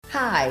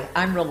Hi,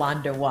 I'm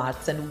Rolanda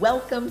Watts, and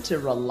welcome to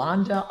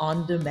Rolanda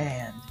on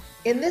Demand.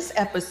 In this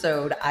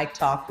episode, I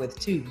talk with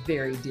two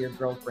very dear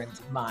girlfriends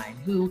of mine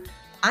who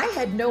I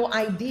had no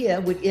idea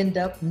would end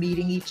up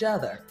meeting each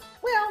other.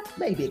 Well,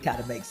 maybe it kind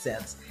of makes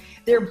sense.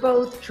 They're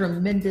both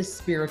tremendous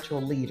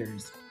spiritual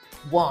leaders.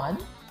 One,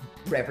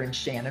 Reverend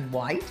Shannon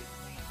White,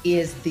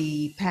 is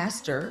the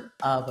pastor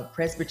of a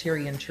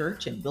Presbyterian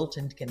church in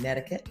Wilton,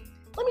 Connecticut.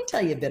 Let me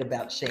tell you a bit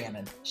about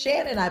Shannon.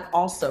 Shannon, I've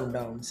also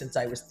known since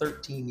I was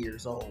 13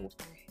 years old.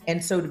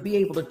 And so to be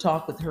able to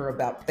talk with her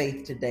about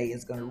faith today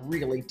is going to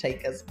really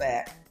take us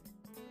back.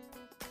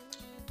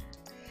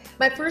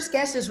 My first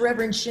guest is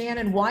Reverend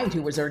Shannon White,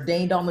 who was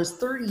ordained almost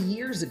 30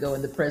 years ago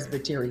in the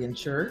Presbyterian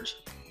Church.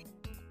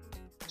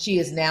 She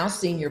is now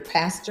senior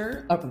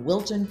pastor of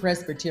Wilton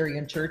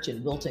Presbyterian Church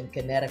in Wilton,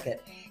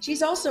 Connecticut.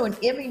 She's also an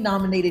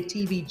Emmy-nominated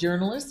TV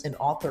journalist and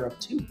author of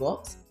 2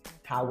 books,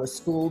 How Was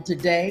School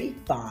Today?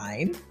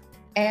 Fine,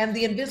 and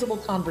The Invisible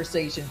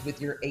Conversations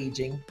with Your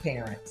Aging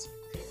Parents.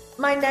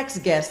 My next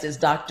guest is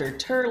Dr.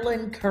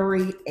 Terlin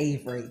Curry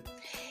Avery,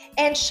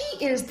 and she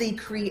is the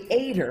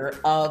creator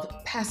of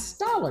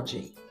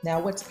Pastology. Now,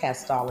 what's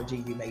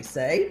Pastology, you may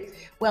say?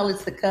 Well,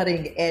 it's the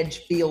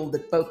cutting-edge field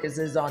that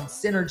focuses on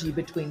synergy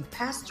between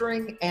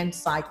pastoring and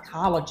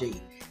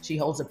psychology. She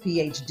holds a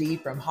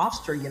PhD from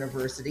Hofstra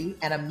University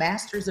and a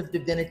Master's of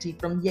Divinity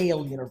from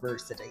Yale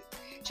University.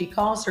 She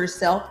calls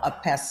herself a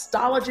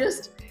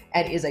pastologist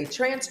and is a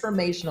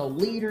transformational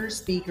leader,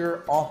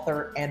 speaker,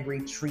 author, and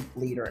retreat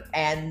leader.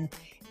 And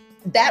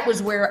that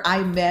was where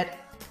I met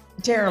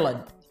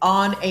Terlin,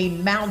 on a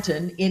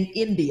mountain in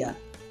India,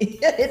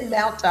 in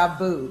Mount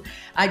Abu.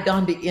 I'd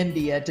gone to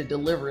India to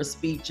deliver a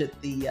speech at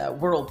the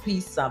World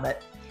Peace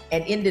Summit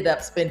and ended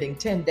up spending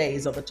 10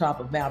 days on the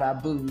top of Mount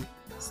Abu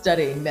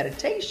studying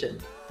meditation.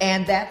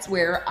 And that's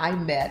where I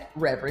met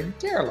Reverend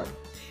Terlin.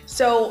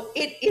 So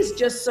it is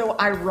just so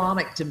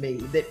ironic to me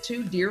that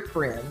two dear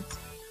friends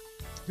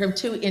from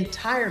two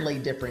entirely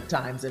different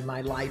times in my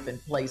life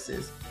and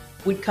places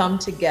would come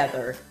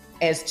together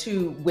as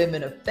two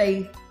women of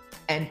faith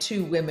and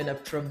two women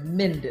of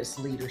tremendous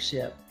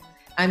leadership.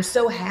 I'm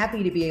so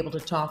happy to be able to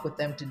talk with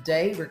them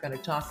today. We're going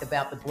to talk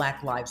about the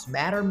Black Lives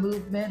Matter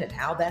movement and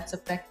how that's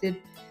affected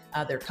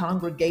their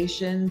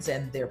congregations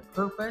and their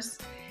purpose,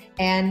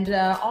 and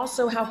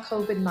also how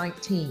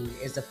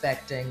COVID-19 is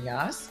affecting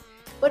us,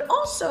 but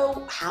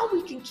also how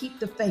we can keep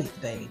the faith,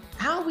 babe,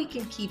 how we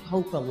can keep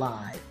hope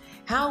alive,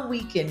 how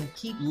we can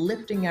keep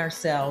lifting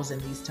ourselves in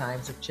these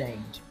times of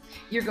change.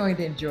 You're going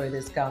to enjoy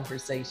this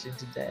conversation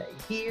today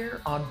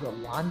here on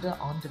Rolanda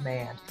on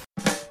Demand.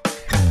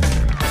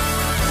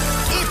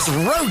 It's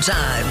road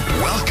time.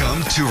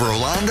 Welcome to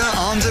Rolanda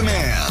on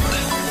Demand.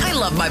 I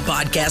love my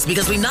podcast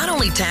because we not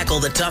only tackle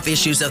the tough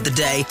issues of the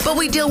day, but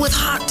we deal with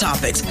hot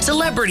topics,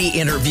 celebrity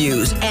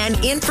interviews,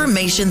 and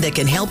information that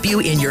can help you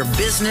in your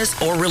business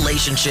or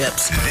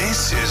relationships.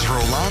 This is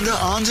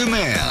Rolanda on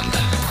Demand.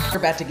 We're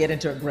about to get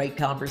into a great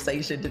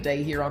conversation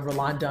today here on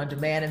Rolanda on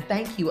Demand, and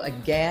thank you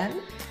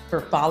again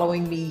for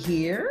following me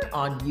here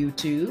on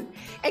YouTube.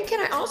 And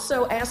can I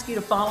also ask you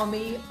to follow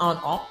me on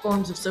all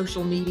forms of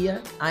social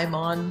media? I'm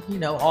on,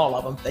 all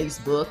of them,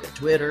 Facebook and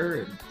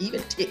Twitter and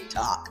even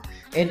TikTok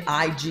and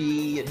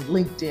IG and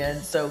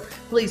LinkedIn. So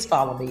please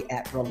follow me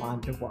at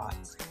Rolanda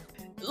Watts.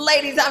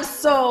 Ladies, I'm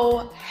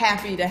so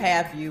happy to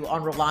have you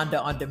on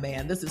Rolanda on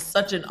Demand. This is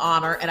such an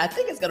honor, and I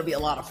think it's going to be a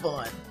lot of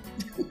fun.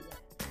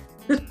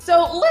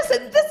 So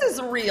listen, this is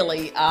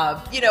really,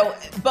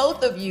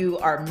 both of you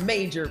are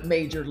major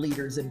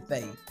leaders in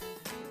faith,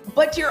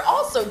 but you're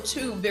also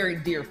two very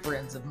dear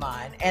friends of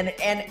mine. And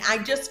I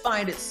just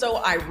find it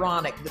so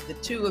ironic that the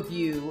two of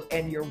you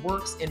and your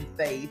works in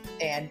faith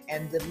and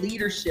the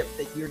leadership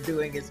that you're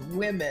doing as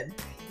women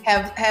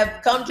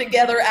have come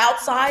together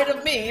outside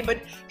of me, but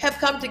have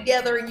come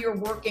together and you're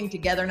working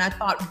together. And I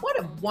thought, what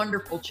a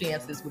wonderful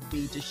chance this would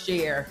be to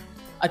share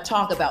a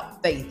talk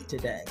about faith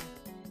today.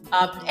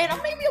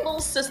 And maybe a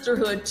little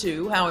sisterhood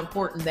too, how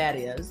important that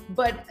is,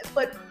 but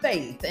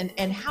faith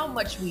and how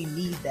much we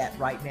need that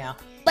right now.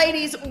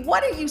 Ladies,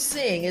 what are you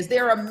seeing? Is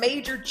there a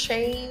major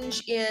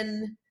change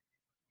in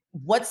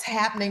what's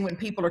happening when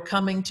people are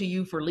coming to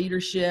you for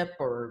leadership,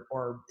 or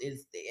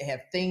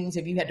have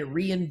you had to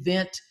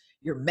reinvent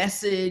your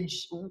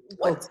message?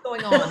 What's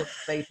going on in the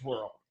faith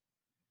world?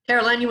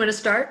 Caroline, you want to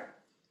start?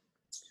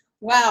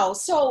 Wow.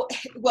 So,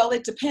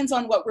 it depends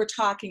on what we're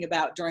talking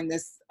about during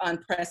this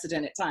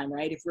unprecedented time,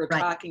 right? If we're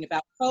talking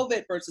about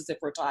COVID versus if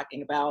we're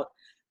talking about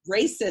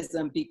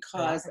racism,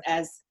 because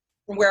as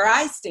from where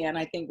I stand,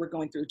 I think we're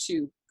going through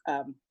two,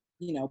 pandemics.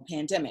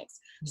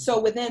 Mm-hmm. So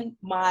within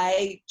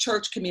my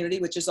church community,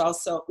 which is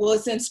also,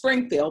 it's in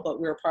Springfield, but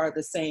we're part of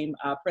the same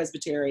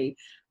Presbytery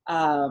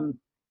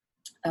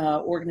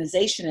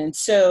organization. And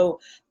so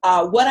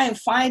what I'm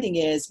finding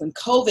is when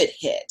COVID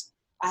hit,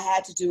 I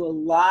had to do a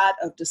lot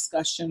of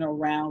discussion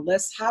around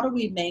how do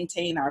we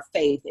maintain our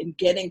faith in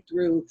getting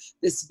through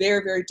this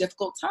very, very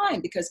difficult time,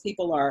 because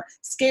people are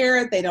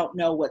scared. They don't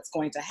know what's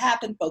going to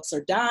happen. Folks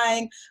are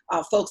dying.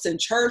 Folks in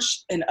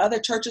church and other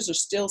churches are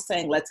still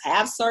saying, let's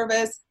have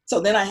service. So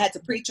then I had to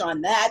preach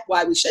on that,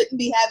 why we shouldn't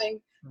be having,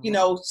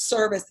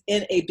 service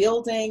in a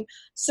building.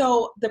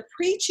 So the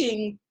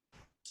preaching,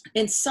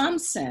 in some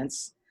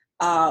sense,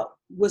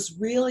 was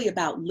really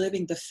about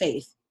living the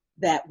faith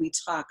that we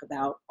talk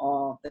about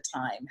all the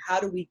time. How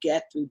do we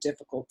get through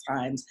difficult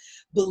times?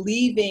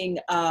 Believing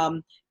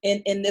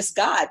in this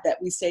God that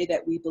we say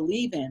that we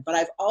believe in. But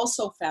I've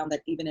also found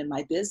that even in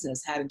my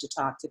business, having to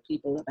talk to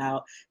people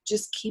about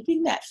just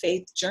keeping that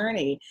faith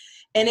journey.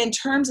 And in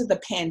terms of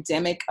the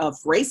pandemic of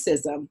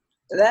racism,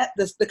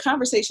 the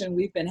conversation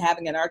we've been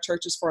having in our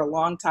churches for a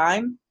long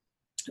time,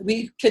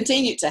 we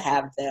continue to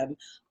have them.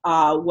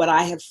 What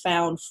I have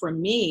found for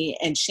me,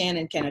 and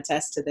Shannon can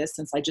attest to this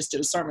since I just did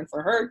a sermon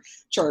for her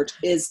church,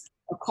 is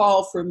a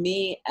call for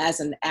me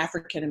as an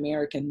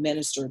African-American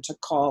minister to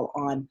call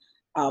on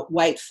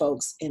white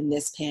folks in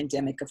this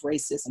pandemic of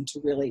racism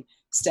to really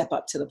step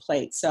up to the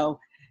plate. So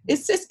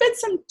it's been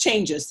some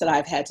changes that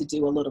I've had to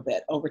do a little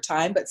bit over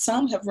time, but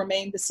some have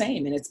remained the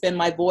same. And it's been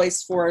my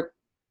voice for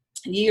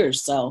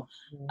years. So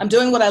I'm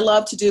doing what I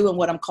love to do and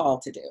what I'm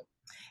called to do.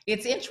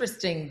 It's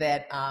interesting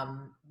that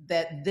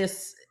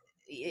this,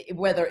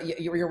 whether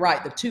you're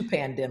right, the two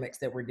pandemics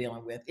that we're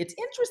dealing with, it's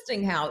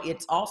interesting how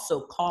it's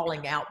also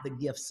calling out the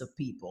gifts of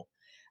people.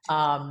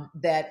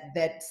 That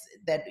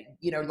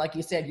like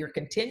you said, you're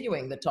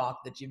continuing the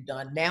talk that you've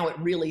done. Now it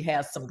really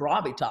has some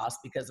gravitas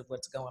because of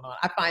what's going on.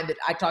 I find that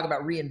I talk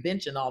about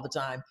reinvention all the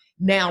time.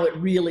 Now it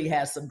really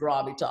has some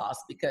gravitas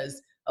because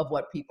of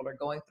what people are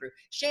going through.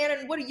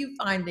 Shannon, what are you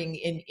finding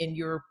in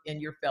your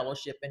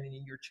fellowship and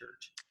in your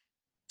church?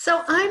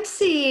 So I'm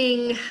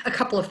seeing a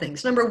couple of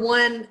things. Number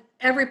one,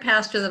 every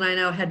pastor that I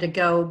know had to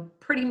go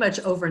pretty much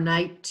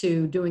overnight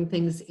to doing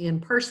things in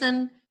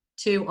person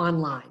to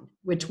online,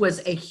 which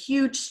was a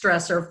huge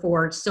stressor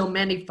for so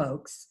many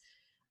folks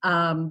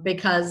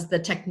because the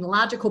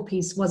technological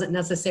piece wasn't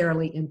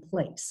necessarily in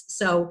place.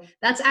 So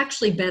that's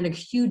actually been a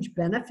huge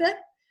benefit,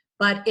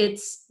 but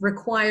it's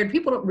required,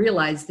 people don't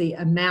realize the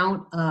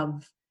amount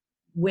of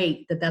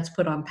weight that's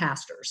put on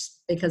pastors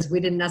because we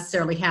didn't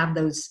necessarily have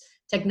those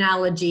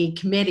technology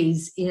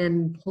committees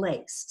in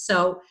place.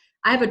 So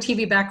I have a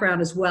TV background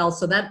as well.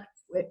 So that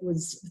it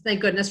was, thank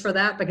goodness for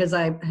that, because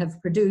I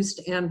have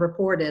produced and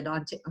reported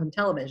on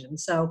television.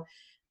 So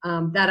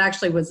that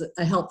actually was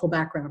a helpful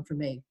background for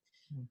me.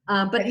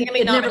 But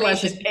it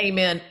nevertheless came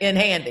in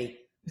handy.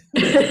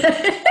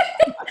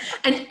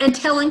 and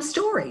telling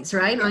stories,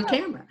 right, on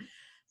camera.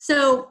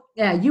 So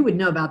yeah, you would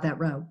know about that,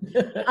 Ro.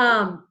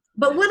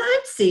 But what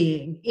I'm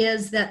seeing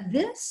is that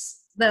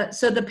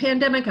the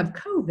pandemic of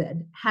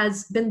COVID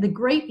has been the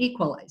great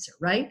equalizer,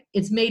 right?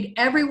 It's made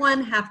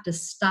everyone have to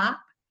stop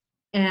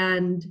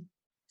and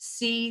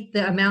see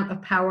the amount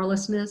of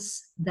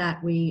powerlessness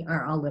that we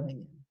are all living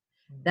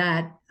in,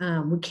 that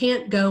we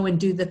can't go and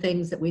do the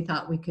things that we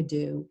thought we could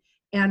do.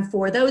 And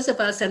for those of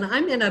us, and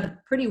I'm in a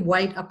pretty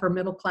white upper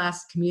middle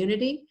class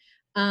community,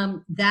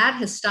 that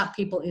has stopped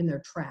people in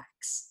their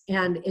tracks.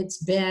 And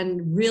it's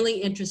been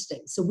really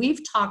interesting. So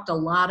we've talked a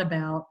lot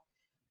about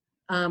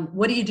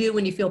what do you do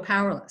when you feel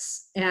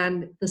powerless?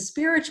 And the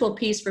spiritual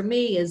piece for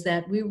me is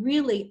that we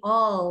really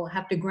all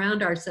have to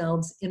ground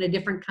ourselves in a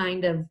different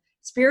kind of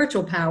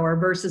spiritual power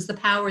versus the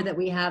power that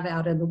we have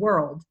out in the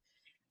world.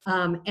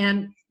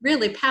 And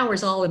really, power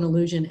is all an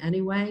illusion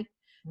anyway.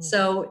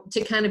 So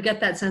to kind of get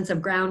that sense of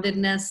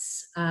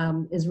groundedness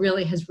has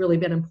really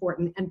been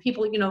important. And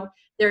people,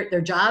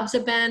 their jobs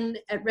have been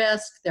at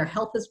risk, their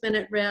health has been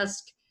at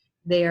risk,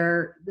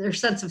 their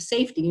sense of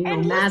safety,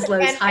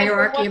 Maslow's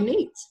hierarchy of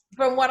needs.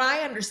 From what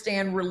I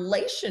understand,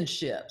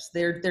 relationships,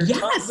 there are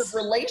tons of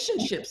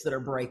relationships that are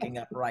breaking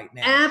up right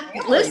now.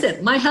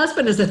 Listen, my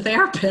husband is a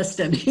therapist,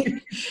 and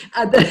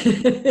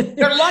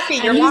you're lucky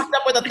you're locked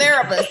up with a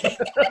therapist.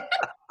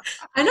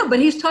 I know, but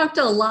he's talked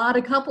to a lot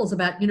of couples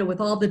about,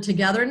 with all the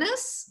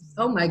togetherness.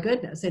 Oh my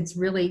goodness, it's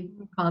really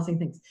causing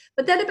things.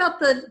 But then about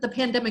the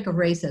pandemic of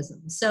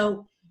racism.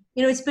 So,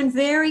 it's been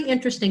very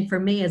interesting for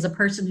me as a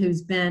person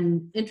who's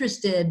been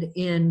interested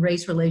in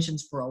race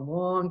relations for a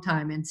long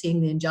time and seeing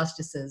the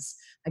injustices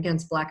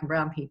against Black and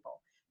brown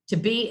people, to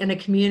be in a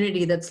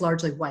community that's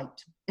largely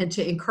white and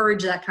to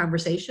encourage that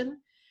conversation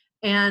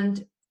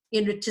and,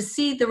 to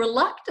see the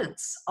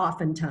reluctance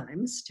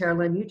oftentimes, Tara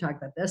Lynn, you talked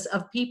about this,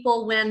 of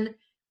people when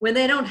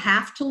they don't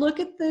have to look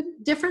at the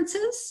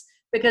differences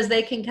because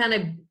they can kind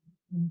of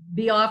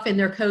be off in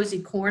their cozy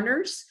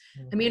corners.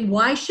 I mean,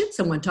 why should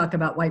someone talk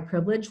about white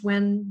privilege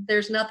when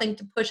there's nothing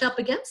to push up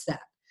against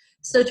that?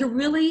 So to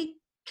really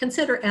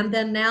consider, and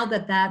then now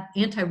that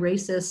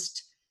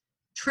anti-racist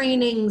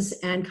trainings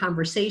and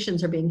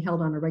conversations are being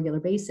held on a regular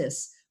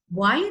basis,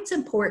 why it's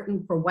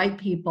important for white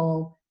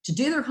people to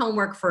do their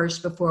homework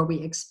first before we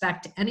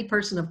expect any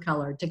person of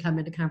color to come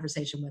into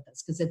conversation with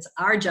us, because it's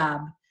our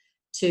job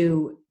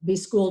to be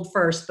schooled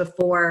first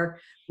before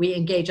we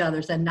engage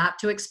others, and not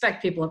to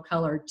expect people of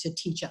color to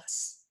teach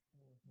us.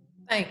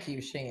 Thank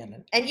you,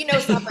 Shannon. And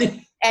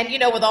something, and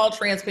with all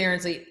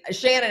transparency,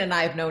 Shannon and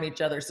I have known each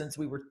other since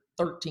we were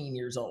 13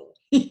 years old.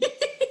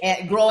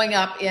 And growing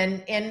up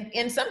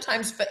in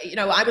sometimes, you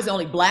know, I was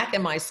only Black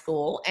in my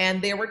school,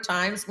 and there were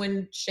times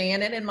when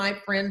Shannon and my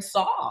friends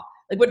saw,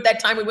 like with that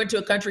time we went to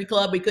a country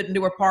club, we couldn't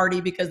do a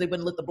party because they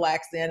wouldn't let the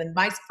Blacks in, and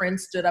my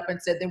friends stood up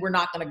and said, then we're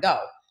not going to go.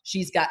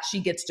 She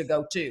gets to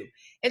go too.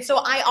 And so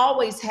I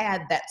always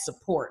had that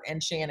support.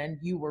 And Shannon,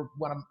 you were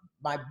one of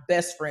my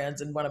best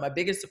friends and one of my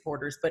biggest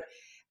supporters. But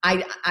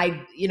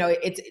I you know,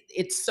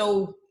 it's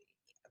so,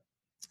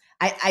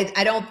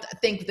 I don't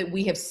think that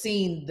we have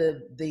seen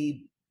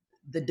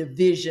the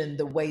division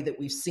the way that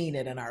we've seen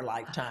it in our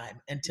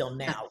lifetime until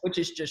now, which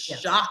is just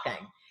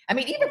shocking. I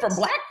mean, even for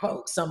Black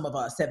folks, some of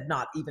us have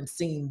not even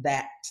seen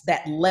that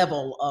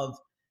level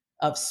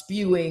of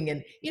spewing,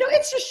 and you know,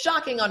 it's just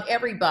shocking on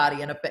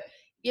everybody. And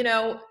you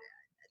know,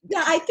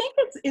 yeah, I think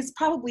it's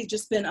probably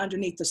just been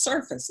underneath the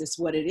surface is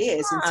what it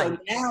is. Right. And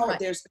so now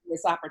there's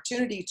this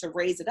opportunity to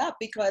raise it up,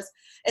 because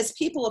as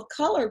people of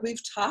color,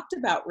 we've talked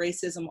about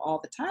racism all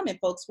the time, and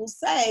folks will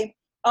say,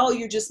 oh,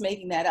 you're just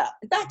making that up.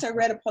 In fact, I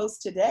read a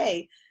post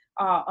today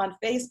on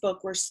Facebook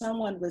where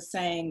someone was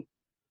saying,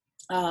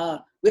 we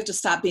have to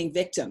stop being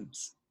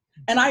victims.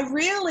 And I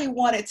really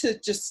wanted to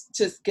just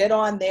get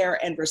on there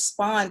and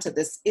respond to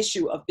this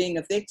issue of being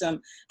a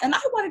victim. And I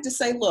wanted to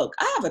say, look,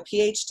 I have a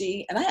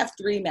PhD and I have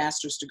 3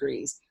 master's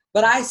degrees,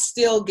 but I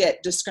still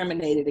get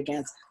discriminated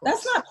against.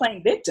 That's not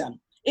playing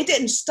victim. It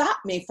didn't stop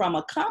me from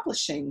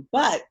accomplishing.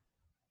 But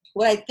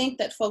what I think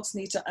that folks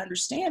need to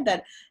understand,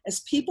 that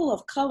as people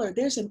of color,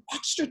 there's an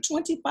extra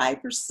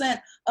 25%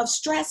 of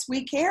stress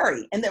we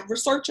carry. And that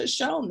research has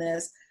shown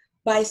this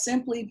by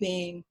simply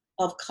being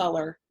of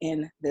color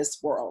in this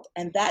world.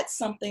 And that's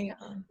something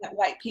that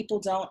white people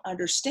don't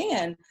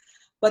understand.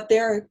 But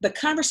the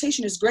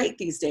conversation is great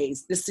these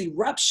days. This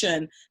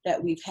eruption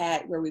that we've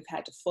had, where we've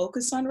had to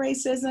focus on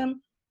racism,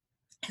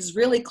 has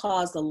really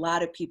caused a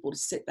lot of people to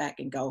sit back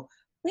and go,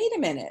 wait a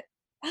minute,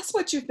 that's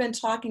what you've been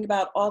talking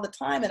about all the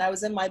time. And I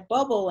was in my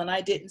bubble and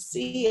I didn't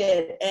see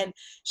it. And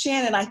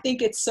Shannon, I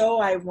think it's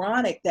so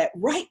ironic that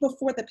right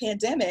before the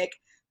pandemic,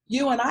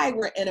 you and I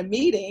were in a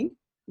meeting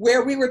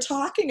where we were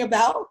talking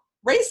about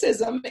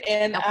racism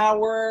in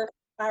our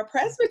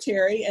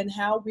presbytery and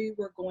how we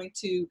were going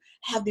to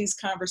have these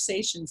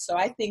conversations. So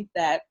I think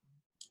that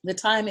the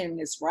timing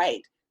is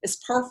right. It's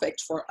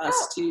perfect for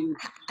us to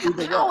do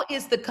the work. How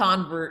is the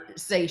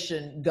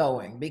conversation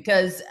going?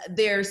 Because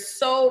there's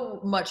so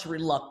much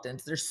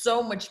reluctance. There's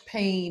so much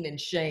pain and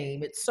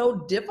shame. It's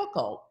so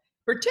difficult,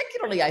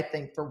 particularly I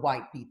think for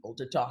white people,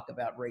 to talk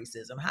about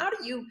racism. How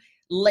do you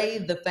lay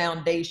the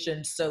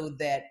foundation so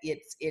that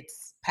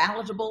it's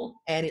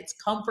palatable and it's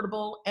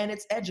comfortable and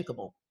it's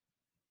educable?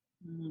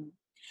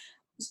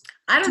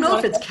 I don't know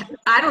if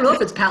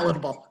it's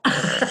palatable.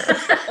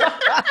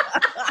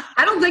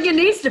 I don't think it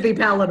needs to be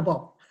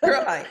palatable.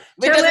 Right.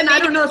 Carolyn, I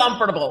don't know.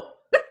 Comfortable.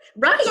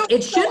 Right.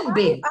 It shouldn't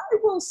be. I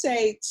will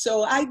say,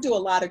 so I do a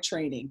lot of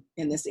training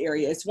in this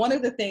area. It's one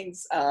of the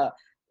things,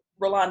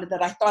 Rolanda,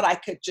 that I thought I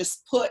could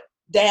just put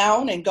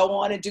down and go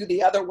on and do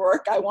the other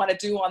work I want to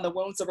do on the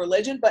wounds of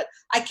religion, but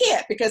I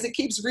can't, because it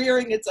keeps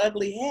rearing its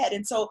ugly head.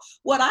 And so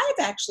what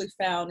I've actually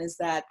found is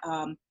that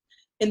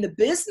in the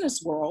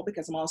business world,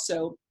 because I'm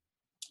also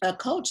a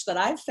coach, that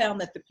I've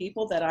found that the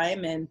people that I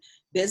am in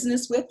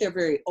business with, they're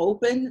very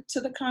open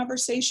to the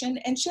conversation.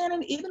 And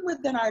Shannon, even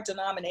within our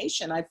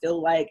denomination, I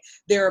feel like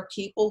there are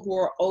people who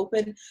are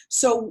open.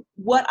 So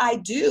what I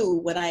do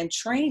when I'm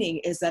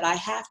training is that I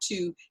have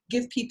to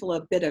give people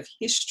a bit of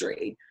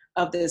history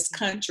of this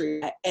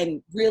country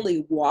and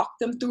really walk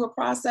them through a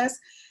process.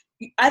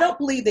 I don't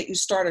believe that you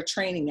start a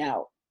training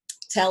out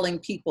telling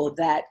people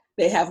that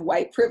they have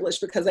white privilege,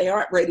 because they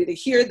aren't ready to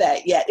hear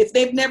that yet if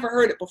they've never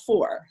heard it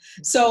before.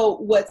 So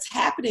what's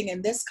happening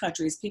in this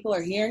country is people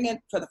are hearing it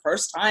for the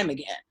first time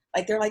again.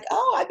 Like they're like,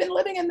 oh, I've been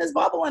living in this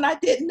bubble and I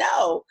didn't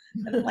know.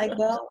 And I'm like,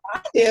 well,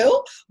 I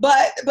do.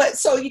 But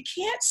so you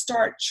can't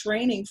start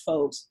training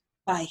folks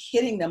by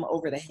hitting them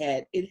over the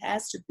head. It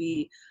has to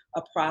be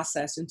a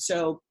process. And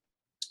so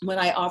when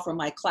I offer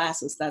my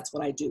classes, that's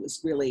what I do,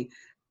 is really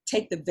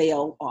take the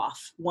veil off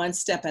one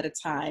step at a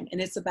time.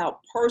 And it's about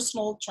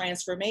personal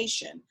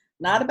transformation,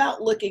 not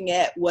about looking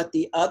at what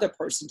the other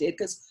person did,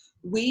 because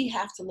we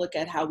have to look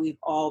at how we've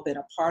all been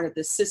a part of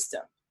this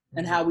system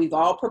and how we've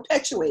all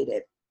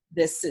perpetuated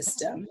this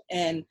system.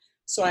 And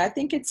so I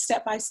think it's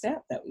step by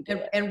step that we do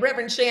it. And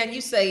Reverend Shan,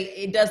 you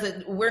say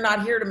we're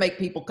not here to make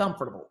people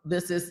comfortable.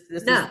 It is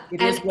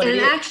what it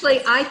is.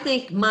 Actually, I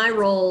think my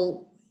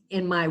role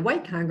in my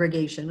white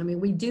congregation, I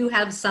mean, we do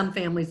have some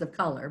families of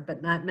color,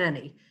 but not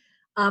many.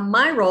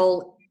 My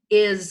role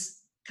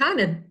is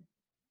kind of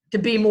to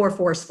be more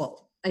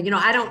forceful. You know,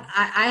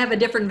 I have a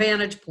different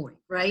vantage point,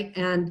 right?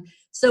 And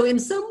so in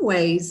some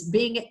ways,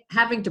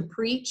 having to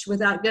preach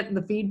without getting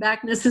the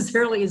feedback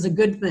necessarily is a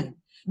good thing,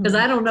 because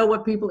I don't know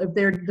what people, if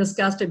they're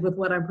disgusted with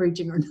what I'm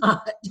preaching or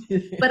not.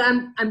 But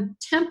I'm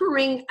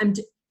tempering, I'm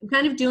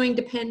kind of doing,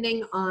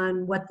 depending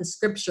on what the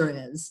scripture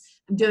is.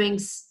 I'm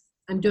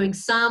doing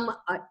some,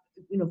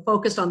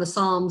 focused on the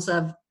Psalms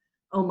of,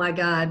 oh my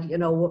God,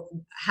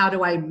 how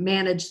do I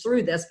manage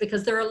through this?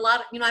 Because there are a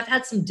lot of, I've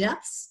had some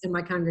deaths in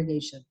my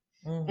congregation.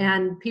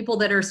 and people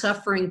that are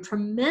suffering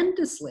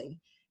tremendously.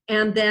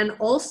 And then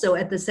also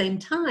at the same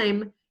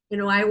time,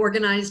 I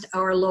organized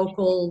our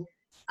local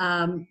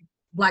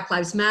Black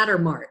Lives Matter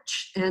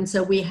March. And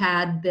so we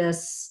had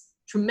this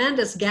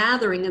tremendous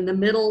gathering in the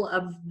middle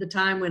of the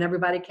time when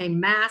everybody came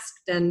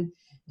masked. And,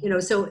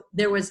 so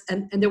there was,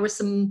 and there was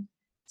some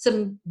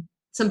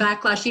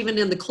backlash even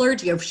in the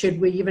clergy of should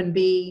we even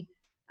be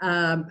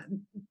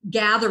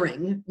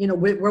gathering,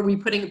 were we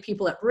putting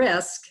people at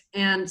risk?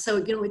 And so,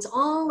 it's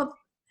all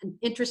an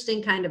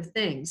interesting kind of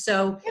thing.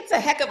 So it's a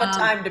heck of a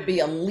time to be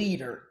a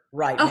leader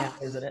now,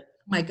 isn't it?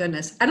 My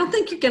goodness. I don't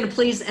think you're going to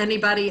please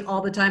anybody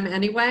all the time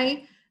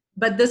anyway,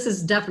 but this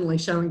is definitely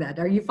showing that.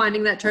 Are you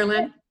finding that,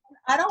 Terlynn?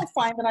 I don't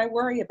find that I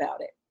worry about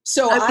it.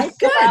 So I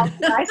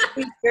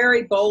speak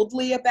very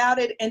boldly about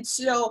it. And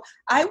so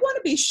I want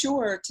to be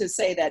sure to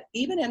say that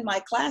even in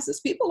my classes,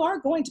 people are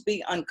going to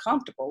be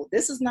uncomfortable.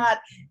 This is not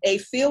a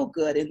feel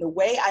good. And the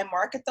way I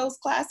market those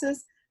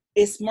classes,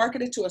 it's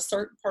marketed to a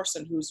certain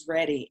person who's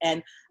ready.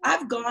 And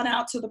I've gone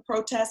out to the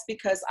protest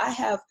because I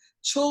have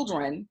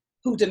children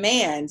who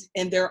demand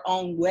in their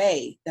own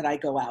way that I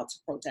go out to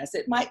protest.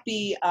 It might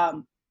be a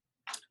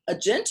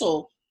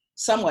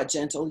somewhat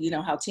gentle,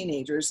 how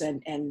teenagers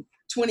and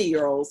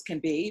 20-year-olds can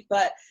be,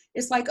 but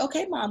it's like,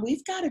 okay, Mom,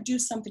 we've got to do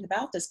something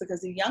about this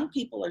because the young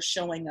people are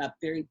showing up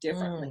very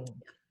differently.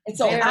 And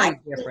so I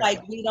feel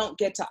like we don't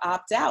get to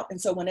opt out. And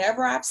so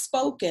whenever I've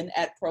spoken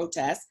at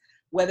protests,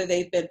 whether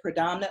they've been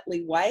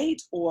predominantly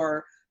white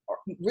or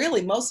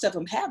really most of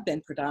them have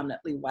been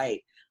predominantly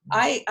white,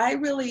 I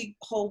really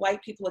hold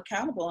white people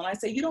accountable. And I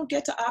say, you don't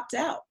get to opt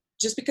out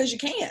just because you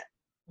can't.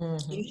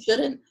 You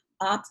shouldn't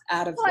opt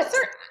out of this.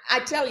 I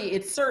tell you,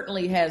 it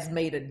certainly has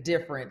made a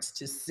difference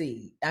to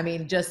see. I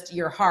mean, just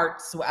your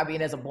heart,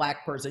 as a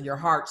Black person, your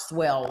heart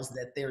swells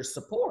that there's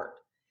support.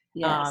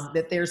 Yes.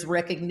 That there's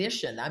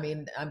recognition. I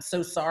mean, I'm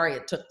so sorry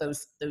it took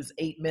those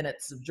 8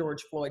 minutes of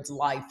George Floyd's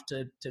life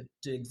to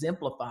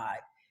exemplify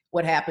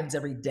what happens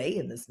every day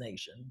in this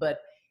nation. But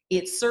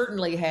it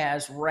certainly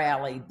has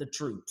rallied the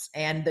troops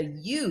and the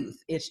youth.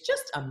 It's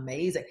just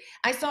amazing.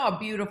 I saw a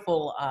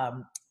beautiful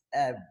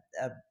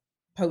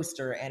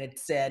poster, and it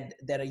said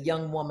that a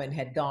young woman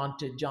had gone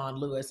to John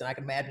Lewis, and I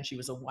can imagine she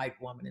was a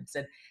white woman, and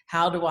said,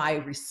 how do I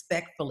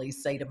respectfully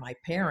say to my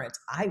parents,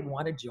 I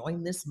want to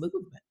join this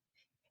movement?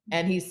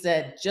 And he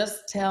said,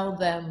 just tell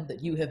them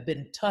that you have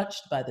been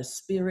touched by the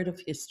spirit of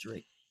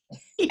history.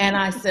 And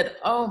I said,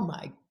 oh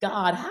my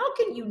God, how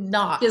can you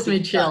not? Gives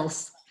me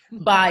chills.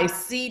 By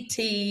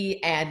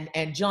C.T.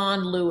 and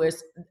John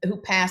Lewis, who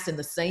passed in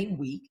the same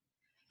week.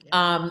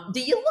 Do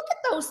you look at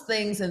those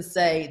things and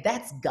say,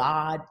 that's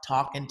God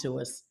talking to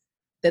us?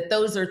 That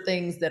those are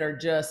things that are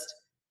just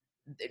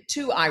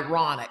too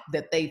ironic,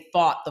 that they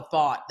fought the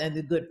fight and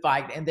the good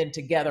fight and then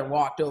together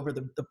walked over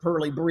the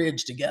pearly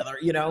bridge together,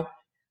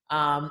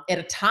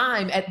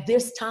 at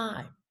this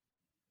time.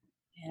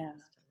 Yeah.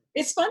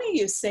 It's funny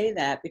you say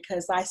that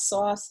because I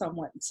saw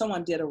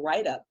someone did a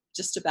write-up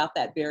just about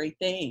that very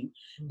thing,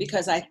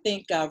 because I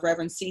think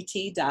Reverend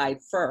C.T. died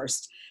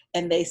first.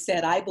 And they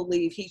said, I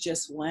believe he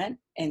just went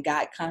and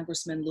got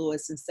Congressman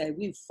Lewis and said,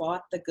 we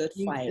fought the good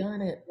fight. You've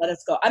done it. Let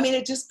us go. I mean,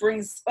 it just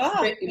brings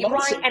emotion.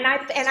 Right. And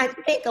I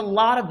think a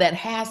lot of that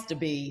has to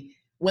be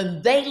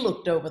when they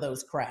looked over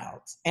those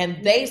crowds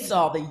and they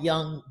saw the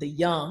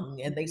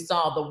young, and they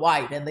saw the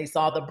white, and they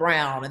saw the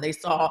brown, and they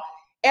saw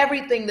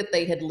everything that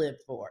they had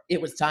lived for.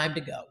 It was time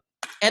to go.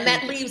 And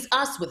that leaves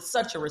us with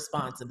such a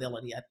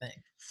responsibility, I think.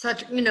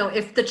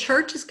 If the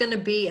church is going to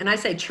be, and I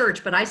say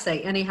church, but I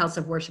say any house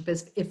of worship,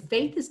 if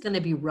faith is going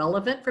to be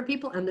relevant for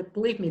people, and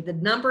believe me, the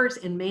numbers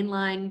in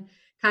mainline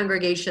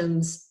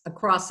congregations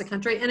across the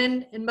country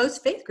and in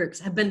most faith groups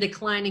have been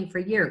declining for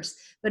years.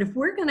 But if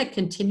we're going to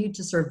continue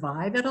to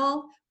survive at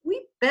all,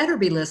 we better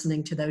be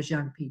listening to those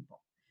young people.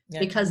 Yeah.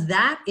 Because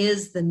that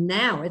is the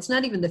now. It's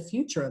not even the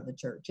future of the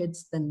church.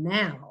 It's the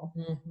now.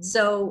 Mm-hmm.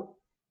 So,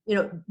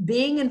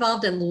 being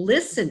involved in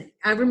listening.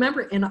 I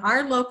remember in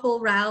our local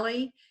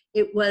rally,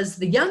 it was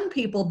the young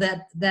people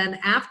that then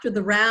after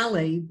the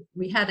rally,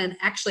 we had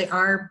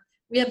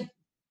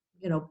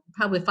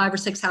probably 5 or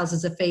 6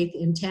 houses of faith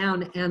in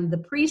town, and the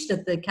priest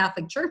at the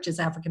Catholic Church is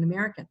African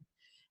American.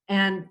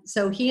 And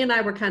so he and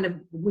I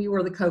we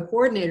were the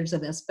co-coordinators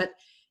of this, but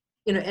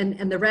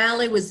and the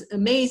rally was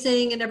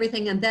amazing and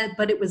everything.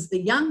 But it was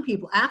the young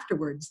people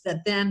afterwards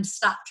that then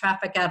stopped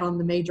traffic out on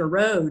the major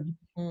road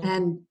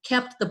and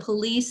kept the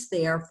police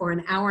there for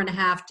an hour and a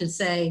half to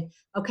say,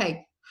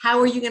 okay, how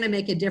are you going to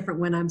make it different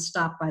when I'm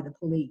stopped by the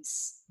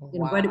police?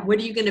 Wow. What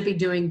are you going to be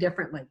doing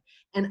differently?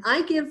 And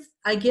I give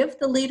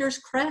the leaders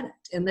credit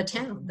in the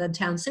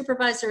town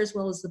supervisor as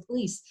well as the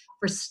police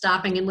for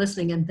stopping and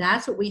listening. And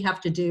that's what we have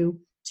to do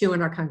too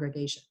in our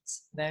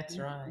congregations. That's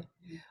right.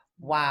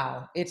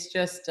 Wow. It's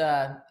just,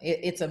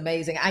 it's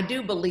amazing. I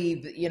do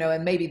believe,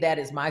 and maybe that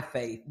is my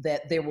faith,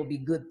 that there will be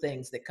good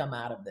things that come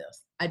out of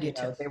this. I do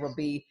too. There will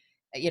be,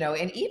 and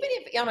even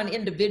if on an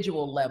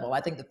individual level,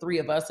 I think the three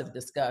of us have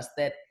discussed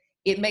that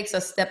it makes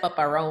us step up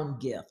our own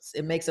gifts.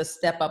 It makes us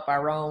step up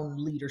our own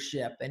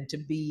leadership and to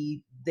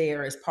be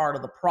there as part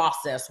of the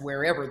process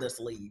wherever this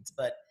leads.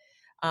 But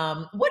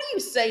what do you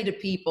say to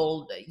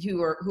people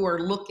who are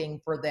looking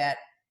for that?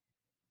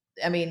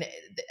 I mean,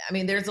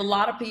 there's a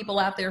lot of people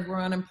out there who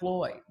are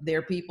unemployed. There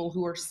are people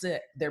who are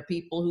sick. There are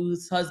people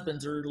whose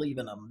husbands are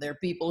leaving them. There are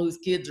people whose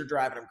kids are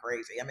driving them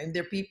crazy. I mean,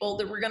 there are people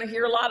that we're going to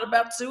hear a lot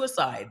about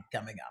suicide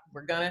coming up.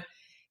 We're going to,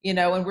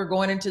 and we're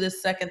going into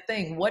this second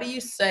thing. What do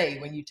you say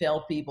when you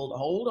tell people to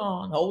hold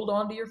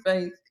on to your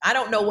faith? I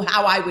don't know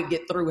how I would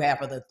get through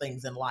half of the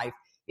things in life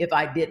if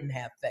I didn't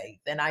have faith.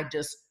 And I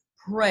just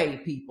pray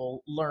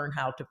people learn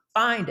how to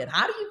find it.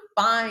 How do you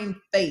find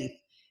faith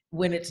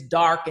when it's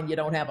dark and you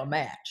don't have a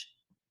match?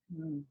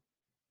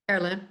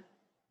 Carolyn?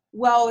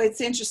 Well,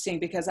 it's interesting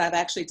because I've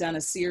actually done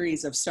a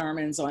series of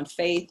sermons on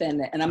faith,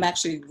 and I'm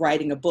actually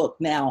writing a book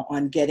now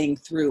on getting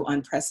through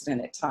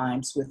unprecedented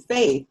times with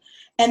faith.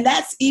 And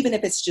that's even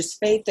if it's just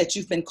faith that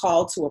you've been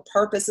called to a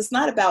purpose. It's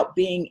not about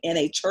being in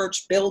a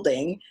church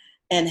building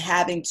and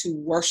having to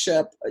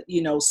worship,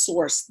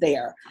 source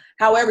there,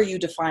 however you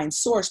define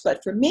source.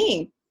 But for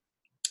me,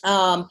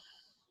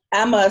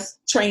 I'm a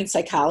trained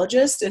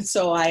psychologist, and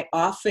so I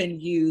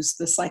often use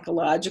the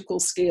psychological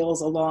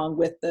skills along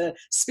with the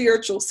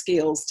spiritual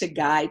skills to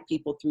guide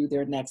people through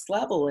their next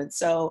level. And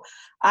so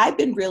I've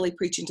been really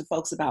preaching to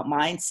folks about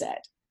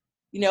mindset.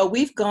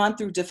 We've gone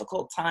through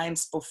difficult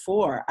times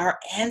before. Our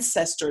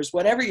ancestors,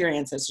 whatever your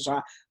ancestors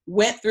are,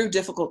 went through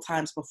difficult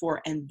times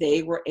before, and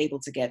they were able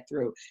to get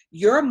through.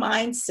 Your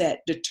mindset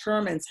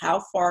determines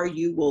how far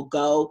you will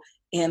go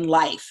in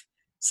life.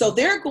 So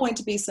there are going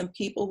to be some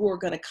people who are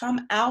going to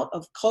come out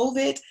of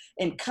COVID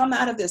and come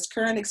out of this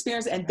current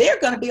experience, and they're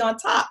going to be on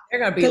top. They're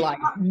going to be like,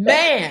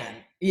 man,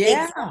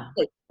 yeah.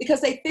 Exactly. Because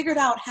they figured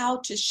out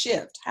how to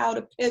shift, how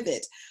to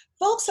pivot.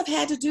 Folks have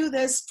had to do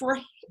this for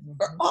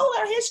all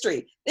our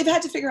history. They've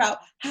had to figure out,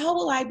 how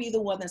will I be the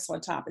one that's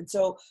on top? And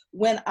so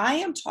when I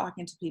am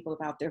talking to people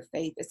about their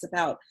faith, it's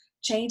about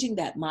changing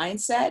that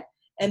mindset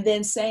and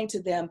then saying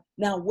to them,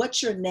 now,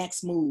 what's your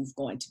next move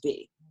going to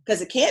be?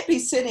 Because it can't be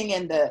sitting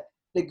in the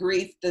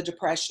grief, the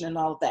depression, and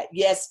all of that.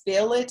 Yes,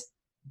 feel it,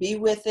 be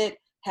with it,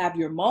 have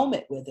your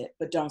moment with it,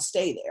 but don't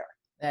stay there.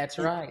 That's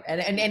right.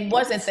 And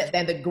wasn't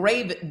that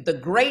the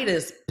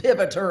greatest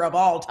pivoter of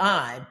all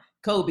time,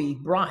 Kobe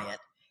Bryant,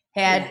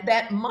 had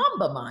that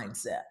Mamba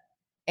mindset.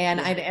 And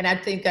I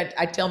think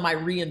I tell my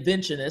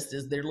reinventionists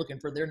as they're looking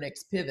for their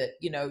next pivot,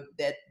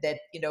 that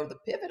the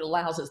pivot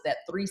allows us that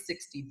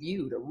 360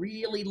 view to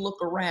really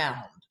look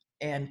around.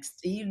 And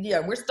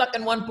we're stuck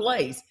in one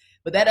place,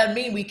 but that doesn't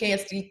mean we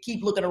can't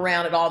keep looking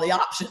around at all the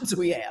options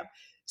we have.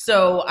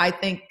 So I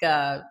think,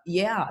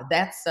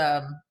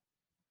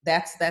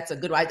 that's a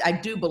good one. I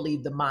do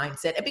believe the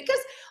mindset, and because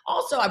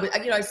also I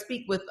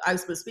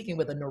was speaking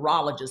with a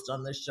neurologist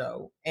on this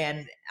show,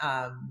 and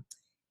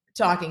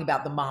talking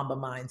about the Mamba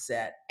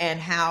mindset and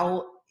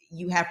how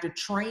you have to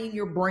train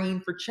your brain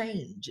for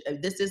change.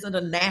 This isn't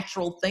a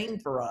natural thing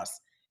for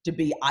us to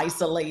be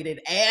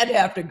isolated and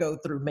have to go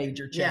through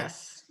major change.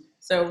 Yes.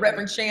 So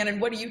Reverend Shannon,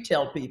 what do you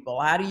tell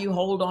people? How do you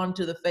hold on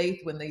to the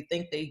faith when they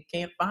think they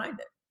can't find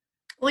it?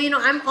 Well,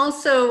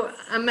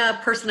 I'm a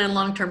person in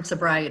long-term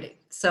sobriety.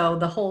 So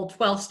the whole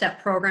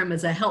 12-step program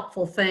is a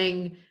helpful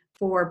thing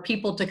for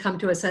people to come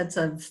to a sense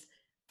of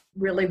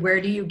really, where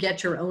do you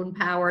get your own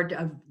power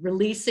of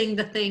releasing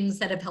the things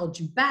that have held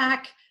you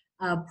back,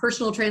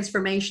 personal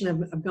transformation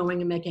of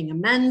going and making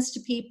amends to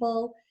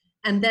people,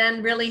 and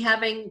then really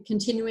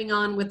continuing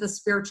on with the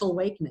spiritual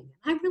awakening.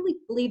 I really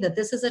believe that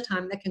this is a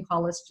time that can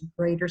call us to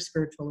greater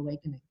spiritual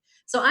awakening.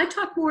 So I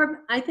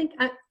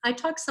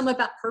talk some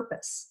about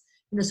purpose.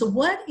 So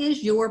what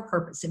is your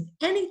purpose? If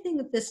anything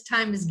that this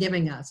time is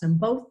giving us, in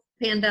both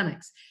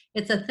pandemics,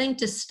 it's a thing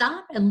to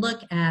stop and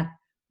look at,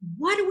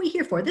 what are we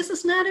here for? This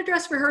is not a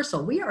dress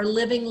rehearsal. We are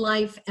living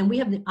life, and we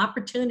have the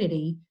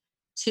opportunity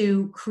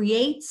to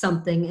create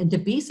something and to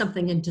be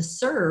something and to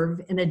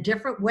serve in a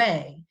different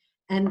way.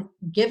 And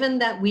given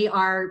that we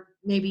are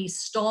maybe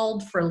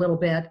stalled for a little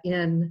bit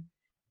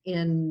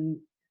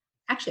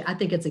actually, I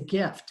think it's a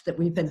gift that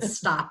we've been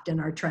stopped in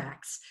our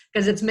tracks,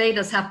 because it's made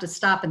us have to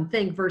stop and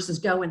think versus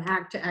go and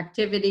act to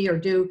activity,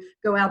 or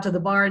go out to the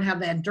bar and have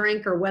that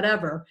drink or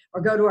whatever,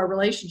 or go to our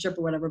relationship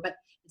or whatever. But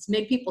it's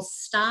made people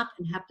stop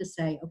and have to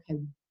say,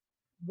 okay,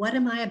 what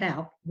am I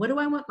about? What do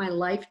I want my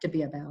life to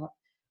be about?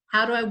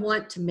 How do I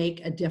want to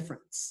make a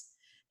difference?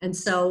 And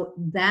so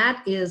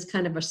that is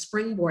kind of a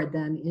springboard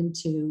then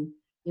into,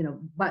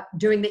 but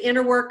doing the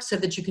inner work so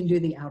that you can do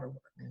the outer work.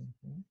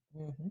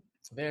 Mm-hmm. Mm-hmm.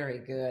 Very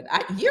good.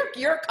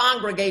 Your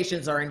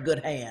congregations are in good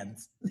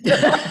hands.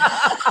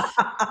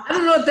 I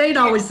don't know if they'd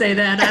always say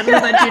that. I don't know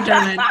about you,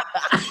 Darlene.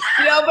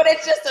 But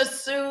it's just a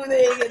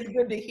soothing and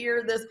good to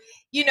hear this.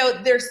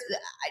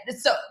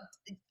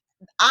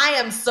 I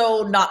am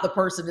so not the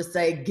person to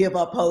say give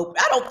up hope.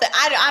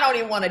 I don't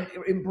even want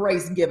to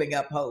embrace giving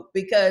up hope,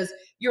 because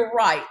you're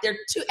right. There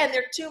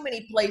are too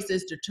many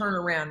places to turn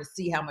around and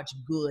see how much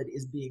good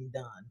is being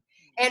done.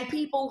 And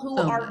people who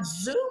are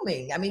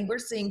Zooming. I mean, we're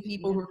seeing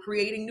people who are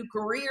creating new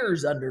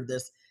careers under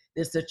this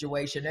this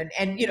situation.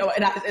 And you know,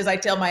 and as I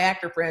tell my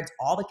actor friends,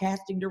 all the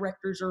casting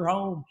directors are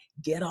home.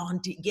 Get on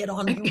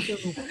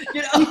YouTube,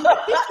 you know.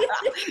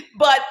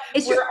 But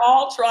we're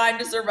all trying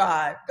to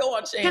survive. Go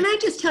on, Shane. Can I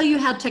just tell you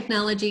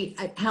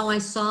how I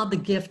saw the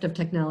gift of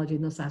technology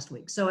in this last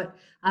week? So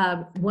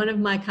one of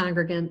my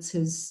congregants,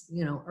 who's,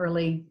 you know,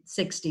 early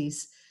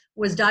 60s,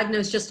 was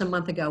diagnosed just a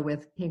month ago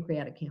with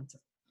pancreatic cancer.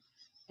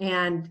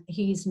 And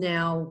he's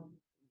now,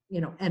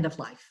 you know, end of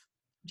life,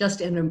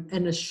 just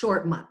in a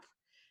short month.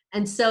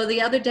 And so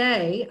the other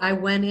day I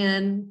went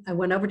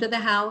over to the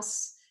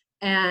house,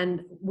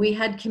 and we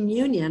had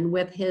communion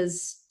with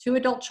his 2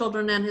 adult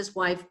children and his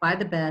wife by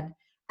the bed.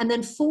 And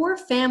then 4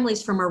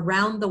 families from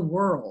around the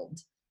world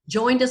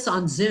joined us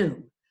on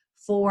Zoom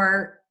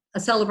for a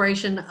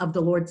celebration of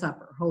the Lord's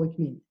Supper, Holy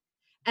Communion.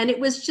 And it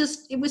was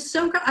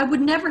so great. I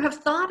would never have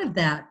thought of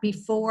that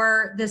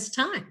before this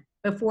time,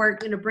 before,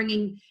 you know,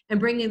 bringing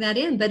that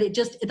in. But it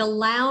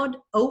allowed,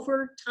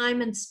 over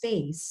time and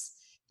space,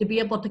 to be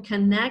able to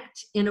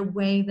connect in a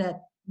way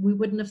that we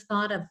wouldn't have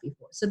thought of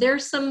before. So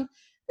there's some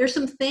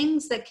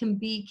things that can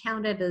be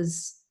counted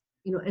as,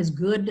 you know, as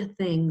good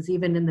things,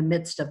 even in the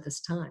midst of this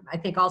time. I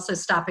think also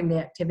stopping the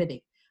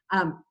activity.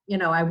 You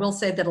know, I will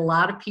say that a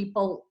lot of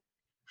people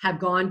have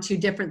gone to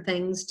different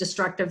things,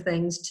 destructive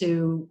things,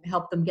 to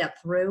help them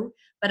get through.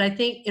 But I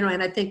think, you know,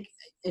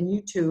 and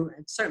you too,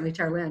 and certainly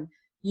Tarlyn,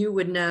 you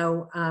would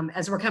know,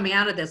 as we're coming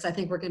out of this, I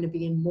think we're going to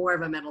be in more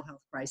of a mental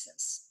health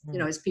crisis, you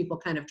know, as people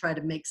kind of try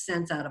to make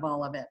sense out of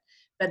all of it.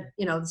 But,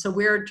 you know, so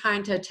we're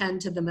trying to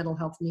attend to the mental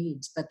health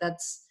needs. But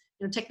that's,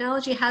 you know,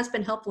 technology has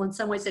been helpful in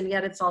some ways, and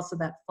yet it's also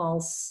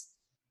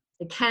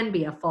it can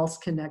be a false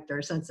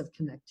connector, sense of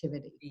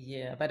connectivity.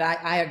 Yeah, but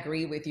I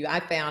agree with you. I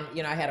found,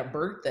 you know, I had a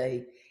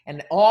birthday,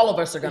 and all of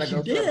us are going to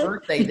go to a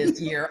birthday this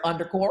year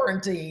under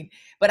quarantine.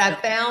 But I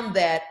found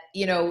that,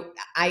 you know,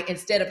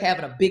 instead of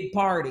having a big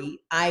party,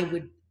 I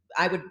would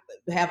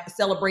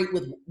celebrate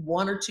with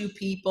 1 or 2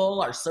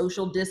 people, or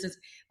social distance.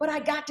 But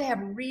I got to have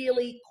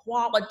really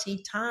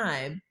quality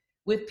time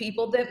with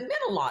people that meant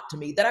a lot to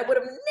me, that I would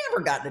have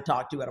never gotten to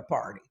talk to at a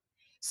party.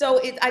 So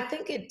I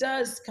think it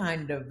does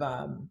kind of,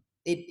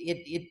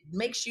 it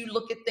makes you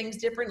look at things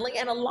differently.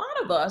 And a lot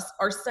of us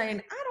are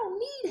saying, I don't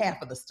need half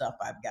of the stuff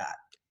I've got.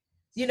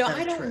 You know,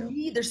 I don't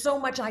need, there's so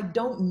much I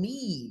don't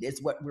need,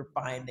 is what we're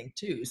finding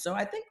too. So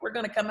I think we're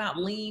going to come out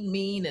lean,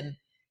 mean,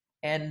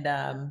 and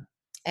I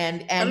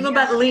don't know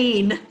about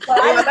lean. Maybe not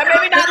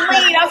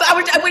lean.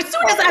 As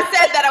soon as I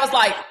said that, I was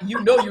like,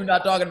 you know, you're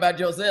not talking about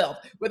yourself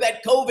with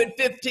that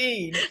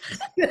COVID-15.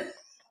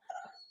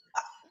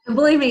 And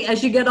believe me,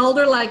 as you get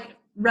older, like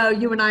Ro,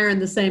 you and I are in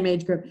the same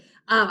age group.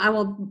 I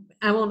won't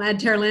add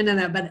Tarlyn in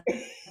that, but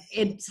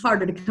it's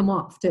harder to come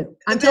off too.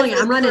 I'm telling you,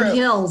 I'm running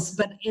hills,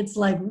 but it's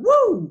like,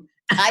 woo.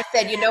 I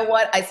said, you know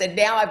what? I said,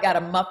 now I've got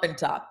a muffin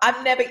top.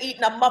 I've never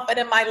eaten a muffin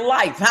in my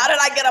life. How did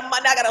I get a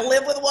muffin? I got to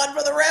live with one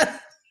for the rest.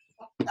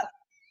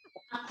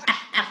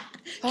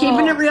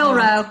 Keeping it real,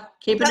 Ro.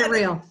 Keeping it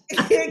real.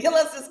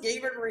 Let's just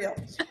keep it real.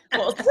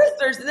 Well,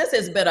 sisters, this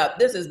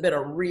has been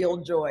a real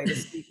joy to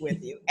speak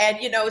with you.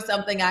 And you know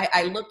something,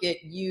 I look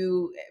at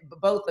you,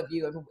 both of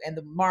you, and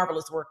the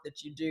marvelous work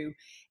that you do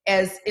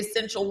as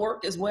essential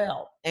work as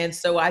well. And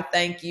so I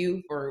thank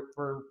you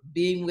for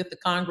being with the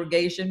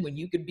congregation when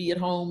you could be at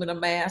home in a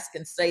mask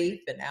and safe,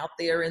 and out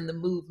there in the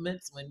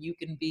movements when you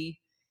can be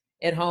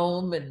at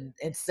home and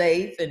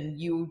safe, and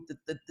you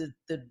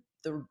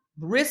the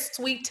risks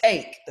we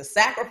take, the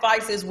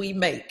sacrifices we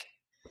make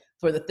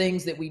for the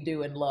things that we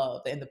do in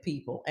love and the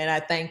people. And I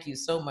thank you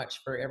so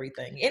much for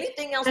everything.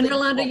 Anything else? And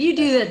Rolanda, you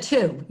do that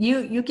too.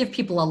 You give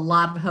people a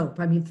lot of hope.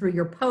 I mean, through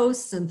your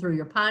posts and through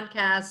your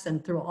podcasts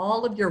and through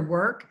all of your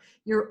work,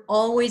 you're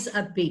always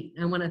upbeat.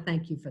 I want to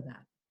thank you for that.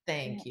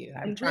 Thank you.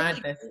 I'm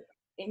trying to.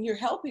 And you're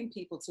helping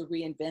people to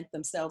reinvent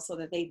themselves so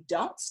that they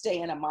don't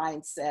stay in a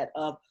mindset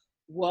of,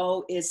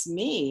 woe is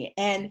me.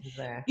 And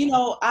exactly. You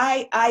know,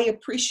 I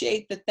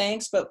appreciate the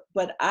thanks, but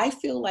I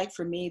feel like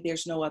for me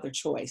there's no other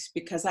choice,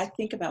 because I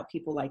think about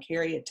people like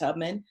Harriet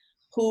Tubman,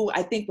 who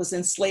I think was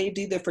enslaved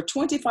either for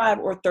 25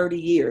 or 30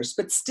 years,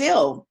 but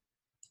still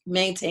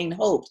maintained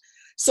hope.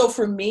 So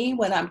for me,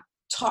 when I'm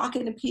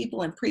talking to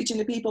people and preaching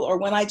to people, or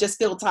when I just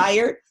feel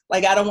tired,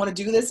 like I don't want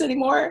to do this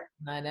anymore,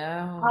 I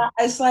know,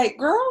 it's like,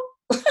 girl,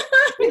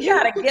 you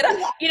gotta get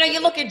up. You know,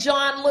 you look at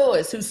John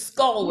Lewis, whose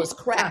skull was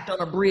cracked on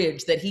a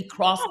bridge that he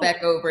crossed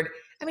back over.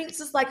 I mean, it's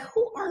just like,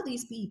 who are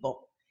these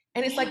people?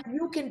 And it's like,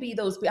 you can be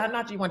those people. I'm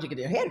not want you to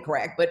get your head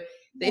cracked, but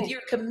if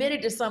you're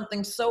committed to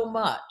something so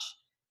much,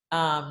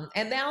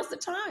 and now's the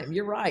time.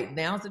 You're right.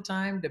 Now's the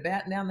time to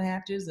batten down the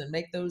hatches and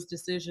make those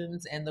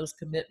decisions and those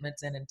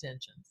commitments and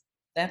intentions.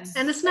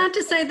 And it's not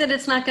to say that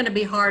it's not going to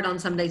be hard on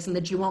some days and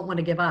that you won't want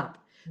to give up,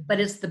 but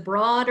it's the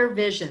broader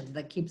vision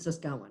that keeps us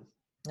going.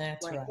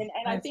 That's right. And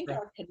I think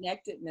our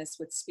connectedness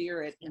with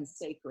spirit and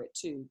sacred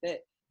too,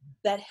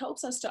 that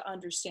helps us to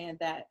understand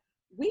that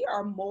we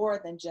are more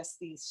than just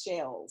these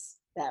shells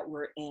that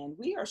we're in.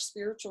 We are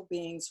spiritual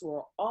beings who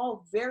are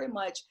all very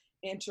much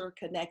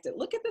interconnected.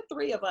 Look at the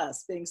three of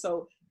us being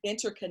so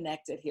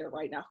interconnected here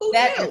right now. Who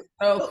That knew? is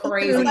so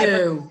crazy. Who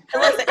knew?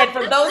 Listen, and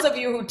for those of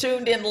you who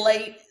tuned in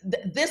late,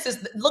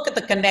 look at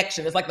the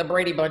connection. It's like the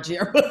Brady Bunch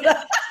here.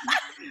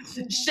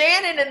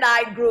 Shannon and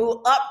I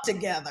grew up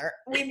together.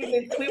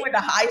 We went to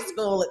high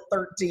school at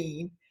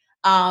 13.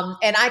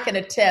 And I can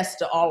attest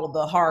to all of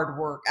the hard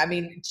work. I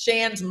mean,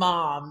 Shan's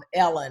mom,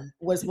 Ellen,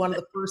 was one of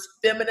the first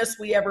feminists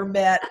we ever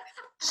met.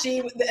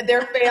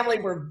 Their family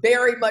were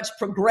very much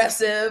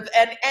progressive.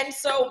 And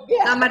so,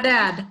 yeah. Not my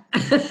dad.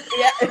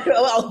 Yeah,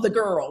 well, the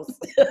girls.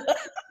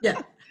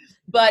 Yeah.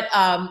 But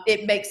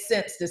it makes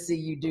sense to see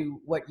you do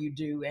what you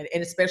do, and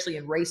especially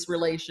in race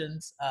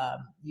relations.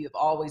 You've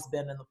always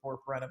been in the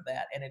forefront of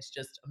that, and it's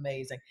just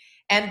amazing.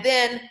 And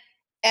then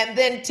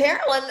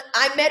Terrilyn,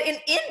 I met in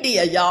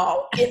India,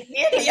 y'all. In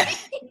India.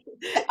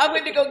 I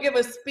went to go give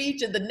a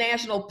speech at the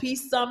National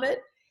Peace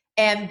Summit,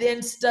 and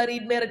then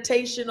studied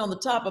meditation on the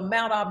top of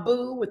Mount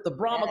Abu with the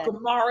Brahma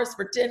Kumaris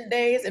for 10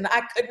 days, and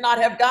I could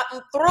not have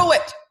gotten through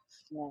it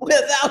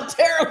without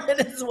Terrilyn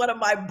as one of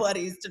my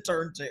buddies to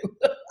turn to.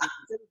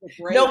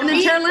 No, and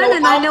then Terrilyn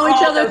and I know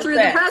each other through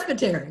the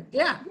Presbytery.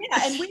 Yeah.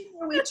 Yeah, and we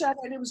knew each other,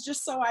 and it was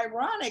just so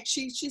ironic.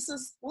 She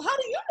says, "Well, how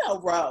do you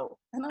know Ro?"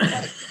 And I'm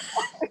like,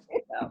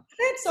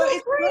 That's so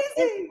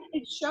crazy.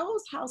 It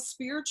shows how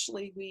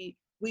spiritually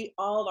we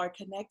all are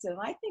connected, and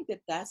I think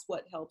that's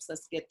what helps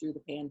us get through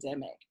the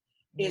pandemic.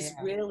 Is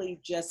really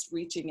just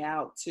reaching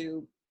out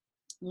to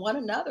one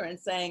another and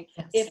saying,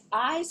 if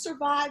I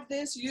survive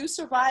this, you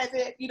survive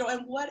it, in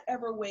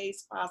whatever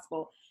ways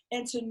possible,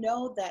 and to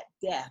know that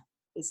death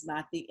is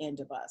not the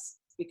end of us,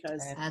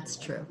 because that's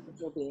true.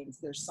 Beings,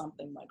 there's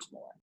something much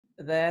more.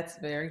 That's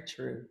very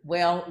true.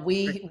 Well,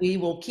 we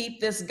will keep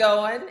this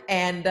going.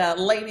 And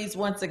ladies,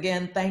 once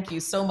again, thank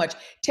you so much.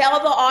 Tell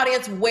the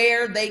audience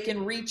where they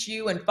can reach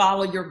you and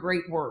follow your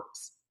great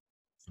works.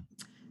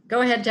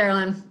 Go ahead,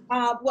 Terrilyn.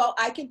 Well,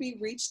 I can be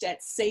reached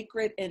at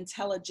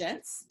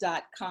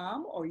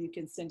sacredintelligence.com, or you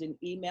can send an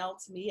email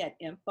to me at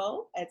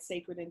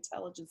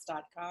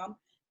info@sacredintelligence.com.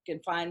 You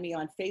can find me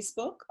on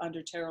Facebook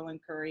under Terrilyn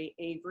Curry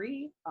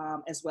Avery,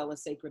 as well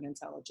as Sacred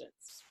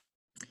Intelligence.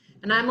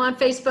 And I'm on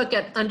Facebook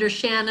under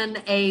Shannon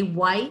A.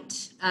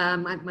 White.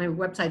 My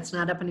website's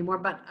not up anymore,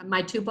 but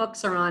my 2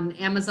 books are on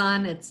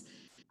Amazon. It's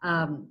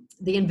The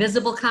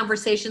Invisible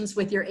Conversations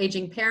with Your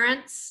Aging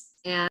Parents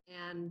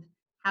and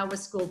How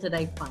Was School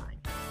Today Fine?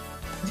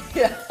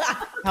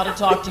 How to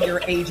talk to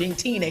your aging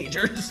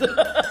teenagers.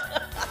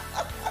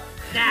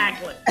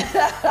 Exactly.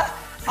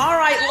 All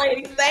right,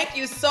 ladies, thank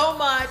you so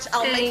much.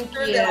 I'll make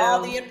sure that all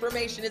the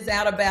information is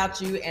out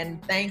about you.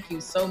 And thank you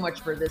so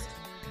much for this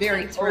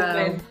very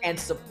open and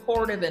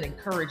supportive and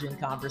encouraging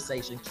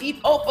conversation.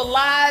 Keep hope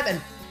alive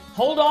and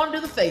hold on to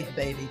the faith,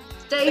 baby.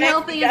 Stay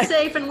healthy and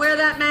safe and wear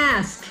that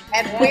mask.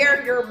 And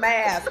wear your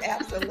mask,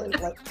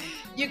 absolutely.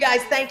 You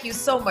guys, thank you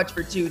so much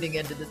for tuning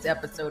into this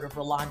episode of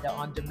Rolanda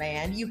On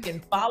Demand. You can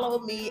follow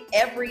me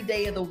every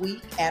day of the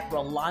week at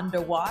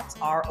Rolanda Watts,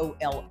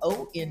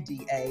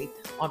 ROLONDA,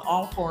 on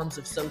all forms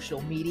of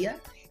social media.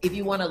 If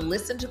you want to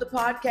listen to the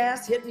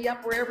podcast, hit me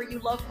up wherever you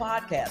love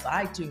podcasts,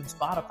 iTunes,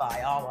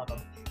 Spotify, all of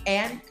them.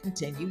 And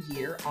continue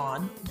here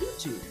on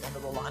YouTube on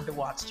the Rolanda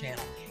Watts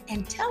channel.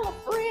 And tell a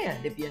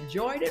friend if you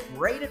enjoyed it,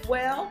 rate it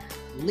well,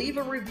 leave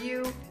a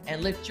review,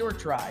 and let your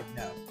tribe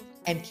know.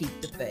 And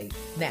keep the faith.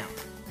 Now,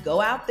 go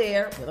out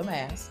there with a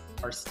mask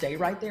or stay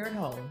right there at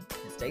home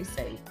and stay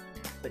safe,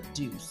 but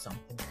do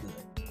something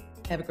good.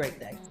 Have a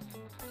great day.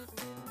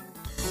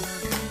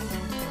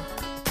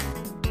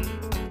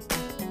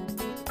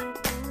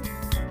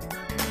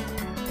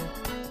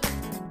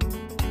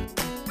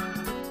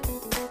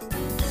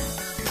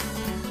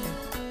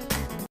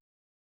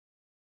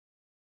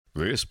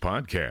 This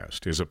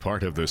podcast is a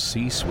part of the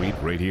C-Suite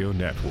Radio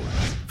Network.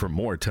 For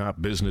more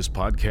top business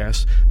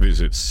podcasts,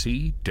 visit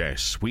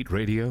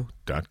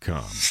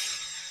c-suiteradio.com.